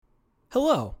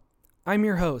Hello, I'm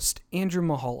your host, Andrew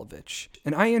Mihalovich,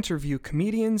 and I interview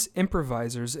comedians,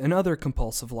 improvisers, and other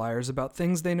compulsive liars about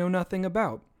things they know nothing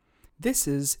about. This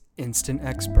is Instant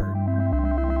Expert.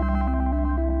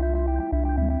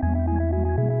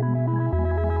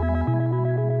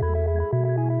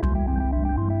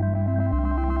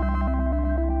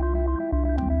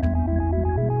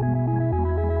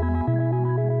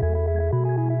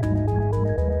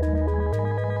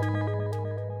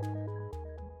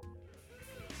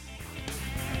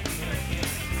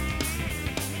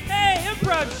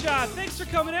 Thanks for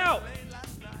coming out.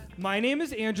 My name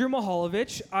is Andrew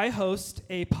Mihalovich. I host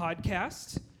a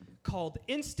podcast called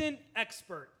Instant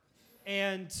Expert.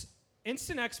 And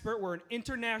Instant Expert, we're an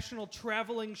international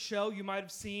traveling show you might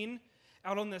have seen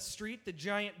out on the street, the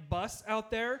giant bus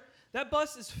out there. That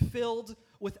bus is filled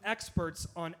with experts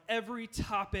on every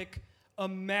topic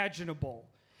imaginable.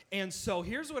 And so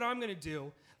here's what I'm going to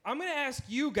do. I'm going to ask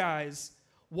you guys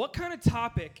what kind of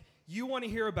topic you want to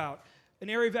hear about. An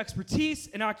area of expertise,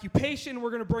 an occupation, we're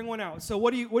going to bring one out. So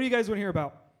what do you guys want to hear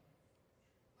about?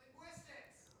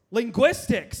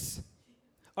 Linguistics.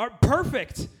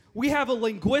 Perfect. We have a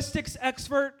linguistics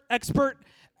expert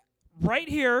right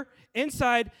here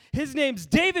inside. His name's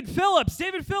David Phillips.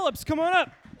 David Phillips, come on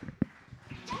up.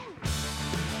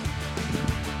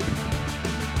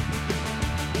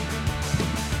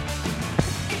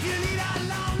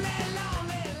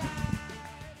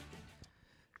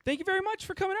 Thank you very much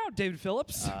for coming out, David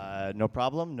Phillips. No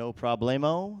problem, no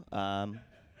problemo. I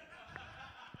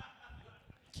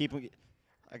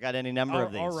got any number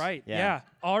of these. All right, yeah.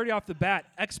 Already off the bat,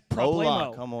 ex problemo.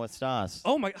 Hola, como estás?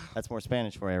 Oh my. That's more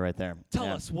Spanish for you right there. Tell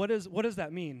us, what does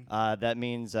that mean? That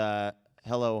means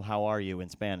hello, how are you in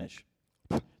Spanish.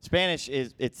 Spanish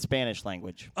it's Spanish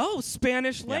language. Oh,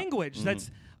 Spanish language. Mm-hmm. That's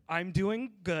I'm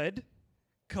doing good.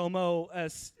 Como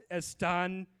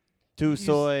están? Tu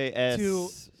soy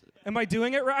es. Am I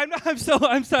doing it right? I'm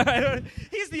sorry.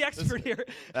 He's the expert here.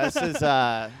 This is,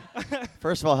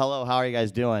 first of all, hello. How are you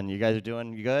guys doing? You guys are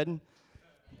doing good?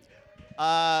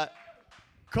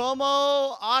 Como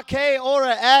a qué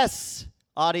hora es,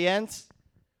 audience?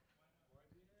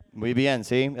 Muy bien,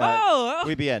 see?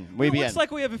 Muy bien. Looks like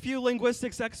we have a few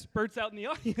linguistics experts out in the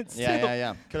audience, too.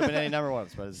 Yeah. Could have been any number one.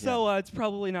 But it's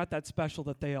probably not that special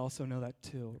that they also know that,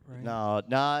 too, right? No,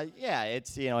 yeah,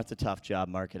 it's a tough job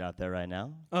market out there right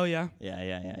now. Oh, yeah?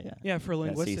 Yeah. Yeah, for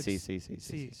linguistics. C.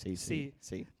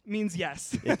 Means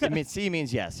yes. C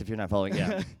means yes, if you're not following,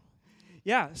 yeah.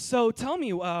 Yeah, so tell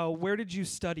me, where did you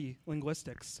study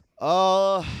linguistics?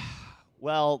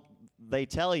 Well, they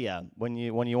tell you when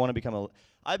you want to become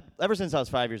ever since I was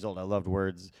 5 years old, I loved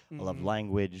words, I loved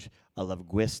language, I loved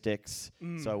linguistics,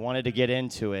 so I wanted to get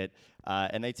into it.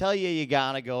 And they tell you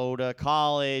gotta go to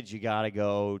college, you gotta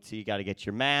get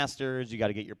your master's, you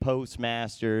gotta get your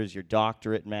postmasters, your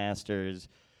doctorate masters.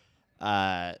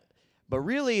 But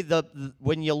really,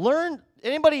 when you learn,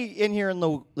 anybody in here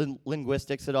in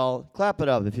linguistics at all? Clap it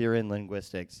up if you're in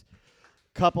linguistics.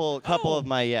 Couple of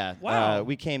my Wow.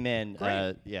 We came in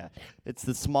it's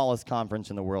the smallest conference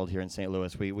in the world here in St.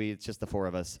 Louis. We it's just the four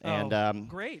of us. And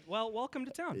great. Well, welcome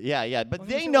to town. Yeah, but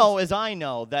they know as I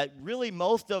know that really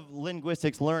most of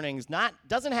linguistics learnings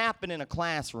doesn't happen in a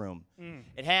classroom.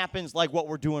 It happens like what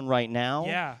we're doing right now.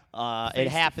 Yeah. It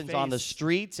happens on the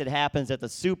streets, it happens at the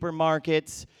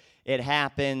supermarkets. It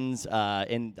happens,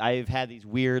 and I've had these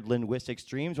weird linguistics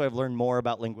dreams where I've learned more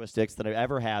about linguistics than I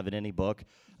ever have in any book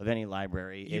of any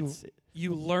library.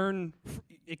 You learn,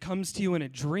 it comes to you in a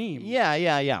dream.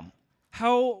 Yeah.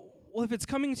 Well, if it's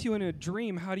coming to you in a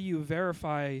dream, how do you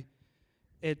verify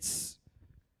its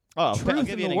truth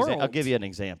in the world? I'll give you an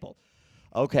example.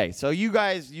 Okay, so you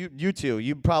guys, you two,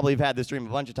 you probably have had this dream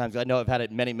a bunch of times. I know I've had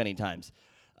it many, many times,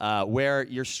 where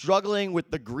you're struggling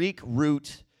with the Greek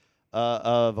root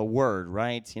of a word,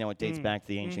 right? It dates back to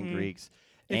the ancient Greeks.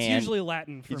 It's usually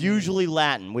Latin for me. Usually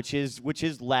Latin, which is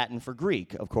Latin for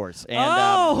Greek, of course.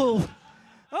 And,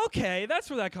 okay, that's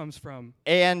where that comes from.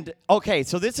 And, okay,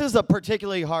 so this is a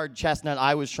particularly hard chestnut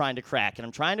I was trying to crack. And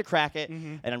I'm trying to crack it,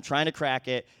 and I'm trying to crack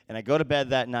it, and I go to bed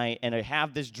that night, and I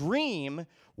have this dream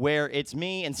where it's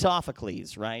me and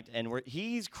Sophocles, right? And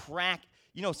he's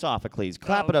Sophocles.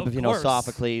 Clap it up if you know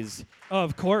Sophocles. Oh,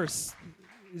 of course.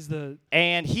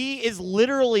 And he is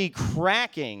literally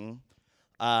cracking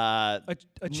my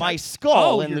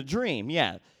skull in the dream,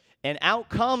 yeah. And out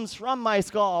comes from my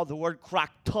skull the word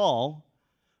kraktol,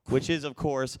 which is, of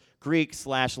course,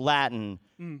 Greek/Latin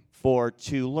for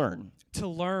to learn. To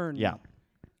learn. Yeah.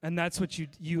 And that's what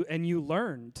you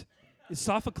learned.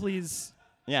 Sophocles.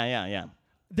 Yeah.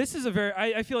 This is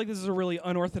I feel like this is a really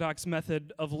unorthodox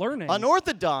method of learning.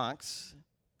 Unorthodox?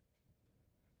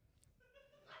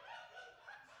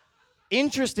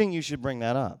 Interesting you should bring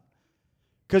that up.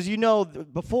 Because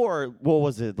before, what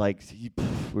was it, like, we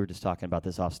were just talking about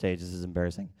this off stage, this is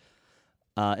embarrassing.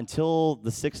 Until the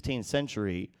 16th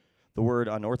century, the word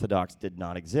unorthodox did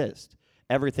not exist.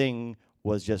 Everything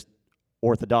was just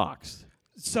orthodox.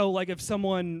 So, like, if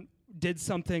someone did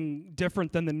something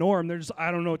different than the norm,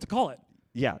 I don't know what to call it.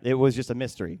 Yeah, it was just a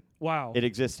mystery. Wow. It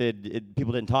existed.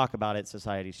 People didn't talk about it.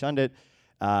 Society shunned it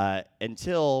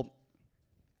until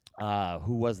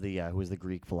who was the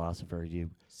Greek philosopher?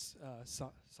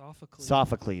 Sophocles.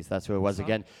 Sophocles. That's who it was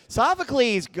again.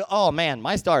 Sophocles. Oh man,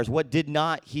 my stars. What did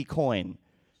not he coin?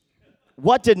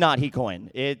 What did not he coin?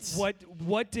 It's what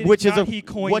did which not is a, he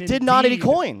coin? What did not he indeed.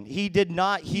 coin? He did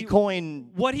not he coin.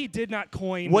 What he did not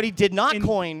coin. What he did not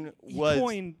coin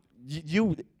was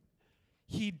you.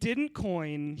 He didn't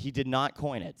coin. He did not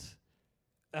coin it.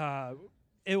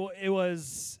 It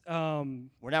was. I'm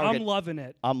loving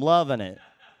it. I'm loving it.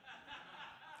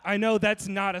 I know that's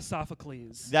not a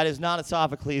Sophocles. That is not a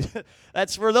Sophocles.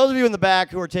 That's for those of you in the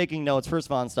back who are taking notes. First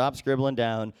of all, stop scribbling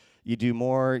down. You do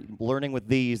more learning with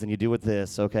these than you do with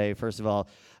this. Okay, first of all,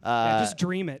 just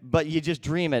dream it. But you just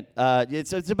dream it. It's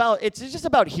just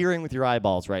about hearing with your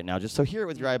eyeballs right now. Just so hear it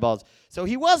with your eyeballs. So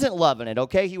he wasn't loving it.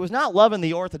 Okay, he was not loving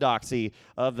the orthodoxy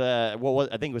of I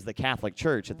think it was the Catholic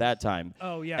Church at that time.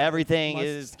 Oh yeah. Everything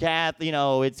is Catholic.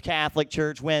 It's Catholic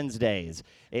Church Wednesdays.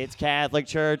 It's Catholic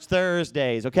Church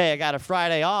Thursdays. Okay, I got a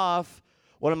Friday off.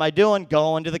 What am I doing?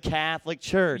 Going to the Catholic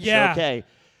Church. Yeah. Okay.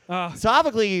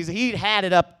 Sophocles, he had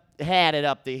it up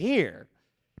to here.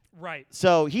 Right.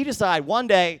 So he decided one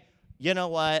day, you know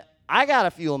what? I got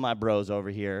a few of my bros over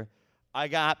here. I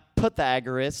got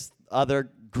Pythagoras,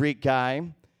 other Greek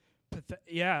guy.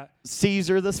 Yeah.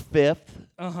 Caesar the Fifth.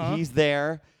 Uh-huh. He's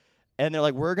there. And they're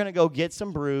like, we're going to go get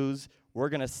some brews. We're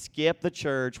going to skip the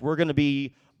church. We're going to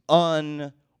be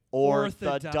unorthodox.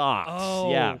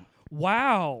 Oh. Yeah.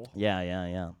 Wow.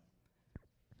 Yeah.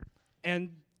 And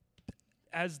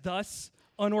as thus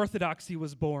unorthodoxy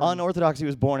was born. Unorthodoxy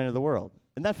was born into the world.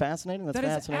 Isn't that fascinating? That's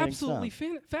fascinating is absolutely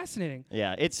stuff. fascinating.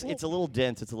 Yeah, it's a little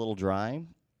dense. It's a little dry.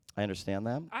 I understand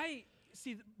that. I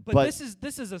see, but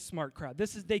this is a smart crowd.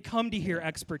 They come to hear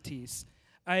expertise.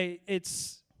 I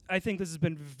think this has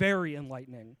been very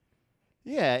enlightening.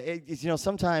 Yeah,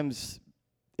 sometimes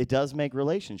it does make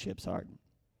relationships hard.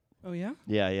 Oh yeah?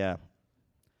 Yeah.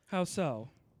 How so?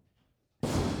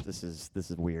 This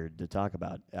is weird to talk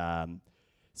about.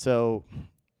 So,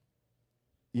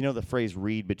 the phrase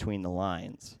 "read between the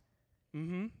lines."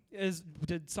 Mm-hmm.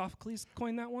 Did Sophocles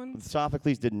coin that one?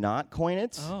 Sophocles did not coin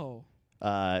it. Oh.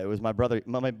 It was my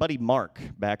buddy Mark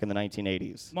back in the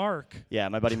 1980s. Mark. Yeah,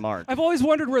 my buddy Mark. I've always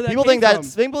wondered where that people came think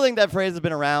from. People think that phrase has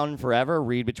been around forever.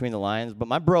 Read between the lines, but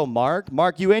my bro Mark,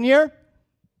 you in here?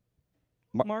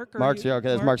 Mark's here. Okay,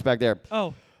 there's Mark's back there.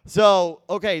 Oh.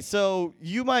 So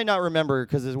you might not remember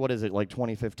because what is it, like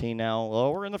 2015 now?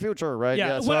 Oh, we're in the future, right?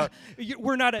 Yeah. Well,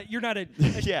 you're not a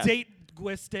yeah.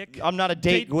 date-guistic. I'm not a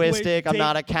date-guistic. I'm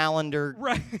not a calendar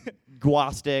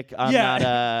guastic. I'm not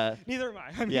a... Neither am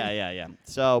I. Yeah.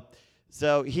 So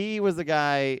he was the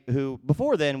guy who,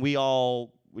 before then,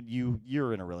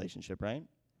 you're in a relationship, right?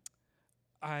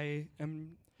 I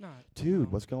am not.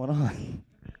 Dude, what's going on?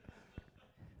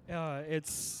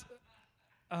 It's...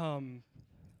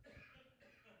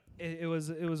 It was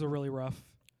a really rough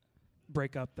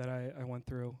breakup that I went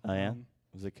through. Oh, yeah?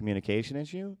 Was it a communication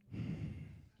issue?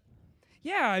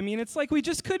 Yeah, I mean, it's like we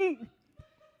just couldn't...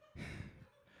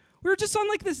 We were just on,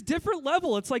 like, this different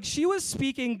level. It's like she was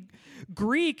speaking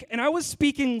Greek, and I was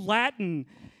speaking Latin.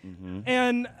 Mm-hmm.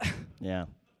 And... Yeah.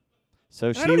 So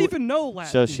I don't even know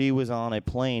Latin. So she was on a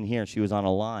plane here. She was on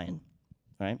a line,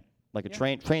 right? Like a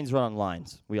train. Trains run on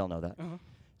lines. We all know that. Uh-huh.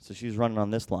 So she was running on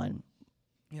this line.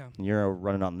 Yeah. And you're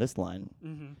running on this line.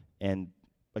 Mm-hmm. And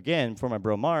again, for my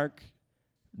bro Mark,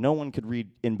 no one could read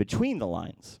in between the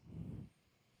lines.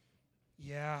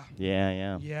 Yeah.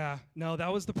 Yeah. Yeah. No,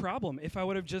 that was the problem. If I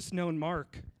would have just known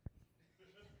Mark.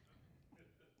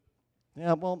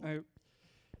 Yeah, well,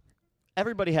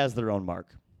 everybody has their own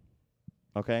Mark.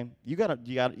 Okay? You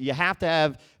have to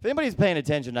have, if anybody's paying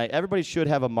attention tonight, everybody should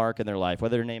have a Mark in their life,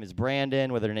 whether their name is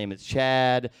Brandon, whether their name is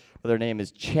Chad, whether their name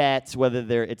is Chet,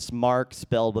 whether it's Mark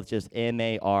spelled with just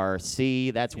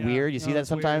M-A-R-C. That's weird. You see that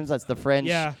sometimes? Weird. That's the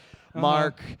French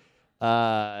Mark.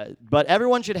 But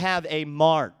everyone should have a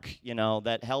Mark,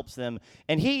 that helps them.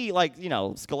 And he,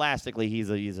 scholastically, he's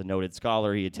a noted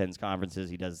scholar. He attends conferences.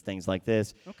 He does things like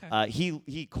this. Okay.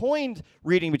 He coined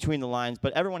reading between the lines,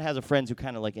 but everyone has a friend who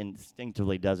kind of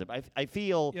instinctively does it. I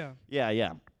feel. Yeah.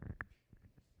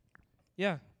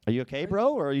 Yeah. Are you okay,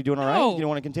 bro? Or are you doing all right? You don't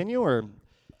want to continue, or?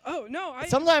 Oh no.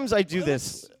 Sometimes I do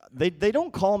this. they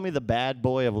don't call me the bad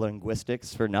boy of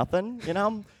linguistics for nothing, you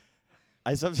know?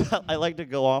 I sometimes I like to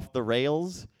go off the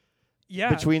rails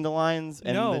between the lines.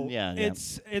 And no, then,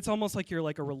 it's almost like you're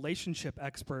like a relationship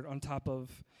expert on top of,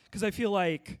 because I feel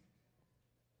like,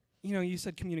 you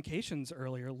said communications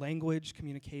earlier, language,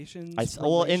 communications.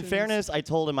 Well, in fairness, I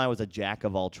told him I was a jack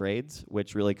of all trades,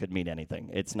 which really could mean anything.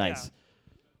 It's nice. Yeah.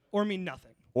 Or mean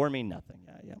nothing.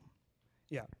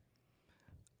 Yeah.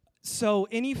 So,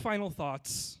 any final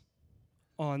thoughts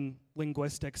on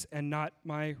linguistics and not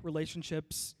my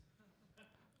relationships?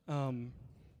 You know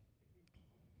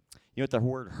what the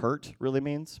word hurt really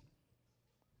means?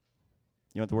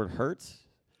 You know what the word hurts?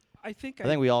 I think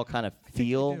we all kind of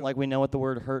feel like we know what the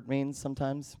word hurt means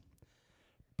sometimes.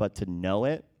 But to know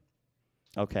it,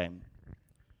 okay.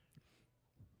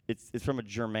 It's from a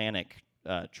Germanic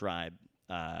tribe.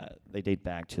 They date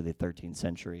back to the 13th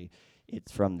century.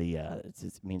 It's from the,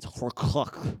 it means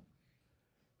horkluk.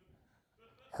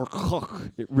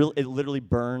 Horkluk. It literally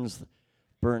burns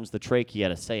the trachea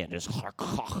to say it. Just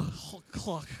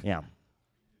Horkluk. Yeah.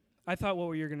 I thought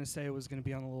what you were going to say was going to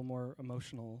be on a little more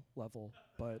emotional level,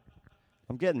 but...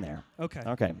 I'm getting there.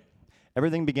 Okay.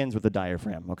 Everything begins with the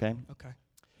diaphragm, okay? Okay.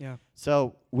 Yeah.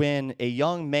 So when a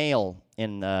young male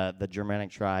in the Germanic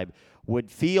tribe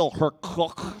would feel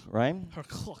horkluk, right?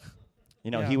 Horkluk.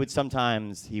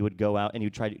 He would go out and he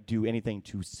would try to do anything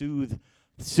to soothe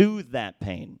that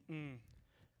pain.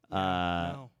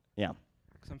 No. Yeah.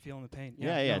 Because I'm feeling the pain.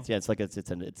 Yeah. No. It's like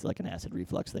an acid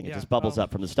reflux thing. It Yeah, just bubbles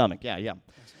up from the stomach. Yeah.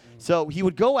 So he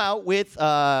would go out with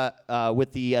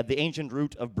the ancient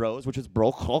root of bros, which is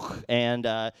brokluk, and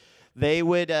they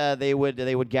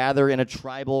would gather in a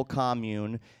tribal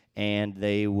commune, and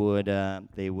they would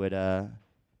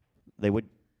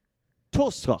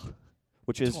toast,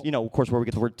 which is of course where we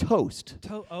get the word toast.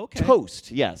 Okay. Toast,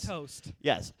 yes. Toast.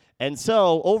 Yes. And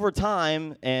so over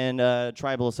time and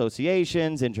tribal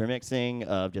associations, intermixing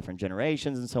of different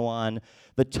generations and so on,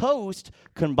 the toast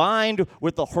combined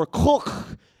with the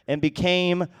horkluk and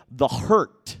became the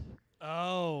hurt.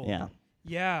 Oh. Yeah.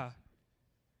 Yeah.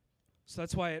 So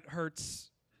that's why it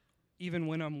hurts even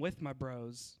when I'm with my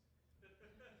bros.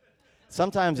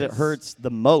 Sometimes it hurts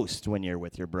the most when you're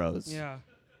with your bros. Yeah.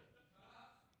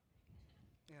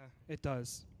 Yeah, it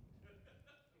does.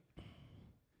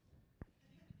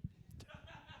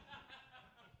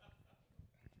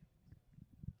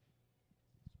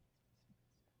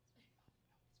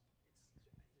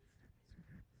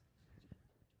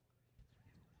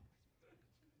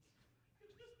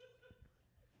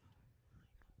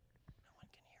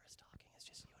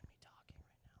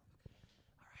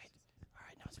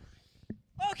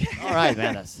 Okay. All right,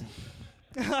 man.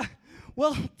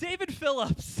 Well, David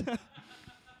Phillips,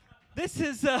 this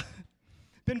has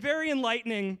been very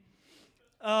enlightening,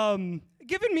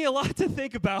 given me a lot to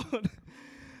think about.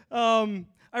 I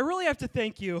really have to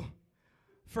thank you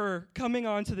for coming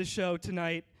on to the show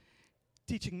tonight,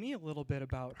 teaching me a little bit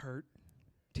about hurt,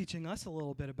 teaching us a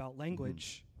little bit about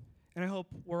language, and I hope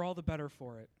we're all the better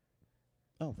for it.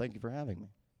 Oh, thank you for having me.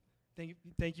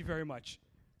 Thank you very much.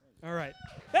 All right.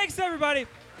 Thanks, everybody.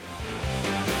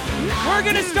 We're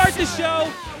going to start the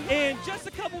show in just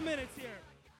a couple minutes here.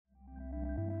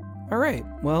 All right.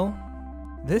 Well,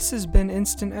 this has been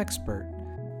Instant Expert.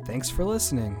 Thanks for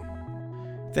listening.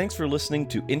 Thanks for listening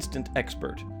to Instant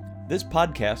Expert. This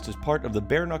podcast is part of the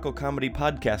Bare Knuckle Comedy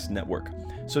Podcast Network,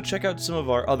 so check out some of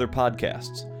our other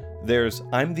podcasts. There's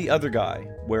I'm the Other Guy,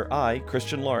 where I,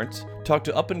 Christian Lawrence, talk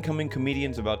to up-and-coming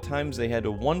comedians about times they had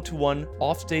a one-to-one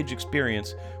offstage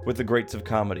experience with the greats of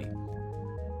comedy.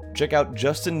 Check out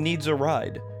Justin Needs a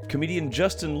Ride. Comedian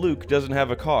Justin Luke doesn't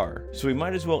have a car, so we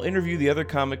might as well interview the other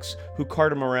comics who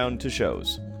cart him around to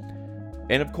shows.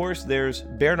 And of course, there's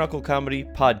Bare Knuckle Comedy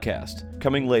Podcast,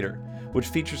 coming later, which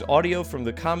features audio from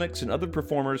the comics and other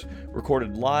performers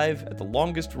recorded live at the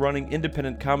longest-running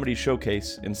independent comedy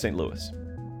showcase in St. Louis.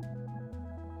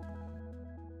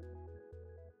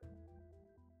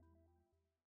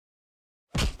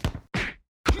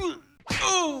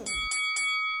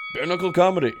 Bare Knuckle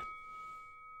Comedy.